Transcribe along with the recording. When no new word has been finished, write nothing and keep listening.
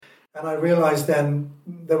And I realized then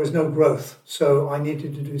there was no growth, so I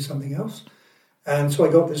needed to do something else. And so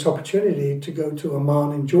I got this opportunity to go to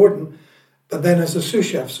Amman in Jordan, but then as a sous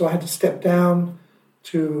chef. So I had to step down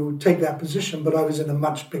to take that position, but I was in a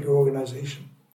much bigger organization.